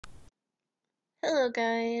Hello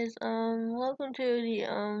guys, welcome to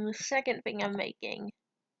the second thing I'm making.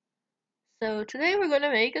 So today we're gonna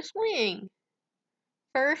make a swing.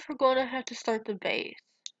 First we're gonna have to start the base,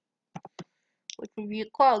 which would be a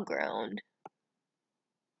cloud ground.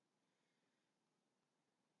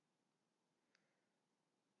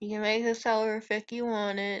 You can make this however thick you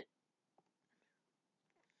want it.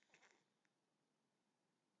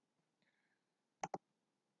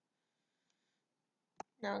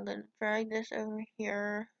 Now I'm gonna drag this over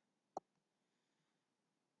here,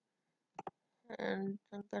 and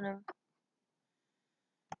I'm gonna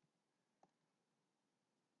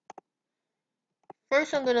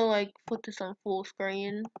like put this on full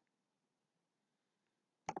screen,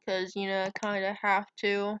 because I kinda have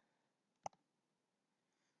to.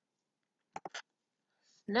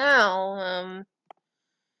 Now, I'm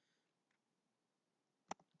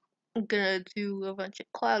gonna do a bunch of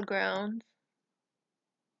cloud grounds.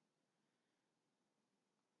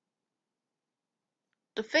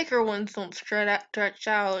 The thicker ones don't stretch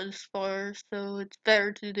out as far, so it's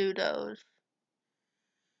better to do those.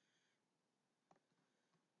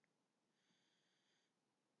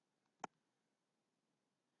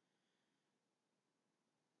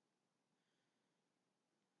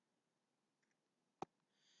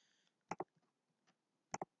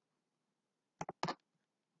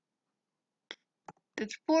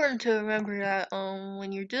 It's important to remember that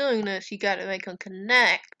when you're doing this, you gotta make them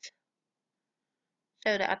connect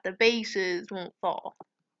so that the bases won't fall.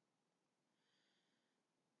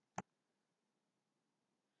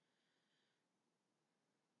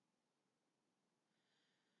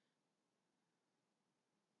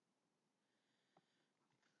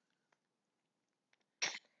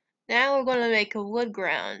 Now we're gonna make a wood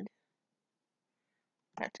ground.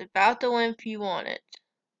 That's about the length you want it.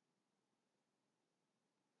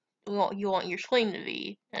 You want your swing to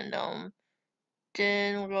be, and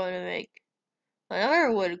then we're going to make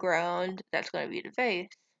another wood ground. That's gonna be the base.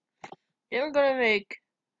 Then we're gonna make,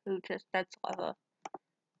 that's lava.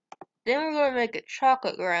 Then we're gonna make a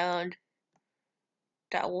chocolate ground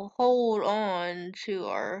that will hold on to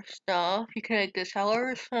our stuff. You can make this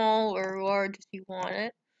however small or large as you want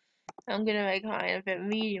it. I'm gonna make mine a bit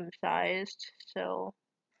medium sized, so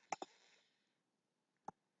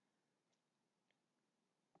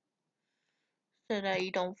that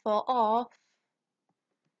you don't fall off.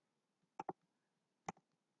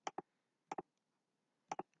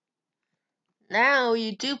 Now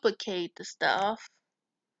you duplicate the stuff.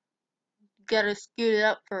 You gotta scoot it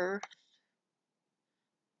up first.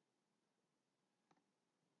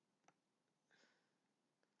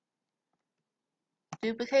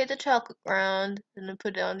 Duplicate the chocolate ground, and then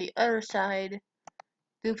put it on the other side.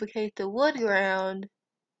 Duplicate the wood ground,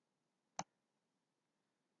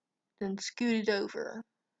 then scoot it over.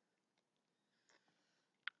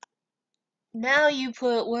 Now you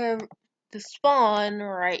put where the spawn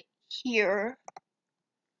right here.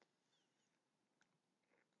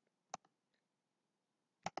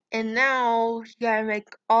 And now you gotta make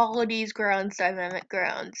all of these grounds dynamic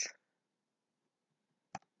grounds.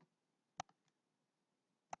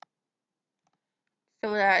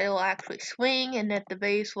 So that it'll actually swing and that the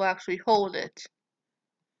base will actually hold it.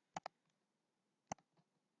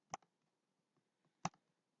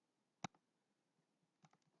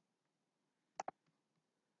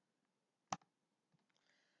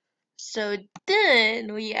 So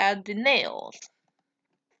then we add the nails.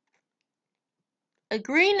 A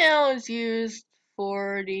green nail is used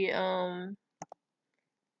for the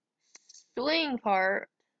swing part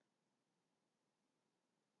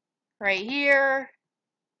right here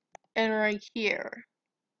and right here.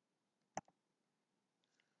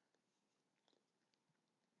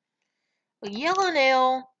 A yellow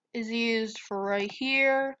nail is used for right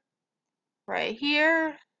here, right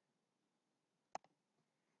here,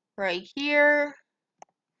 right here,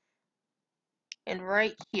 and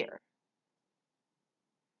right here.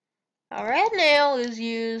 A red nail is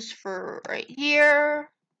used for right here,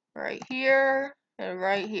 and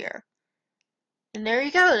right here. And there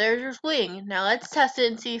you go, there's your swing. Now let's test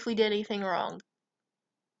it and see if we did anything wrong.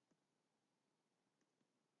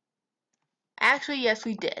 Actually, yes,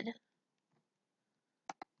 we did.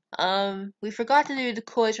 We forgot to do the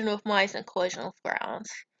collision with mice and collision with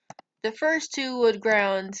grounds. The first two wood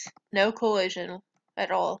grounds, no collision at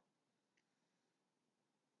all.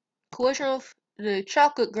 Collision with the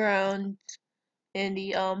chocolate ground and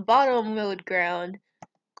the bottom wood ground,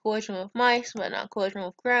 collision with mice, but not collision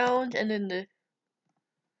with ground, and then the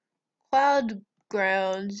cloud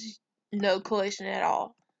grounds, no collision at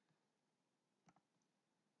all.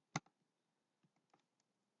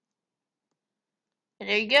 And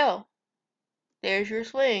there you go. There's your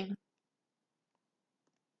swing.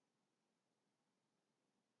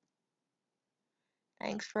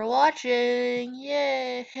 Thanks for watching.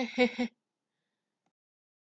 Yay!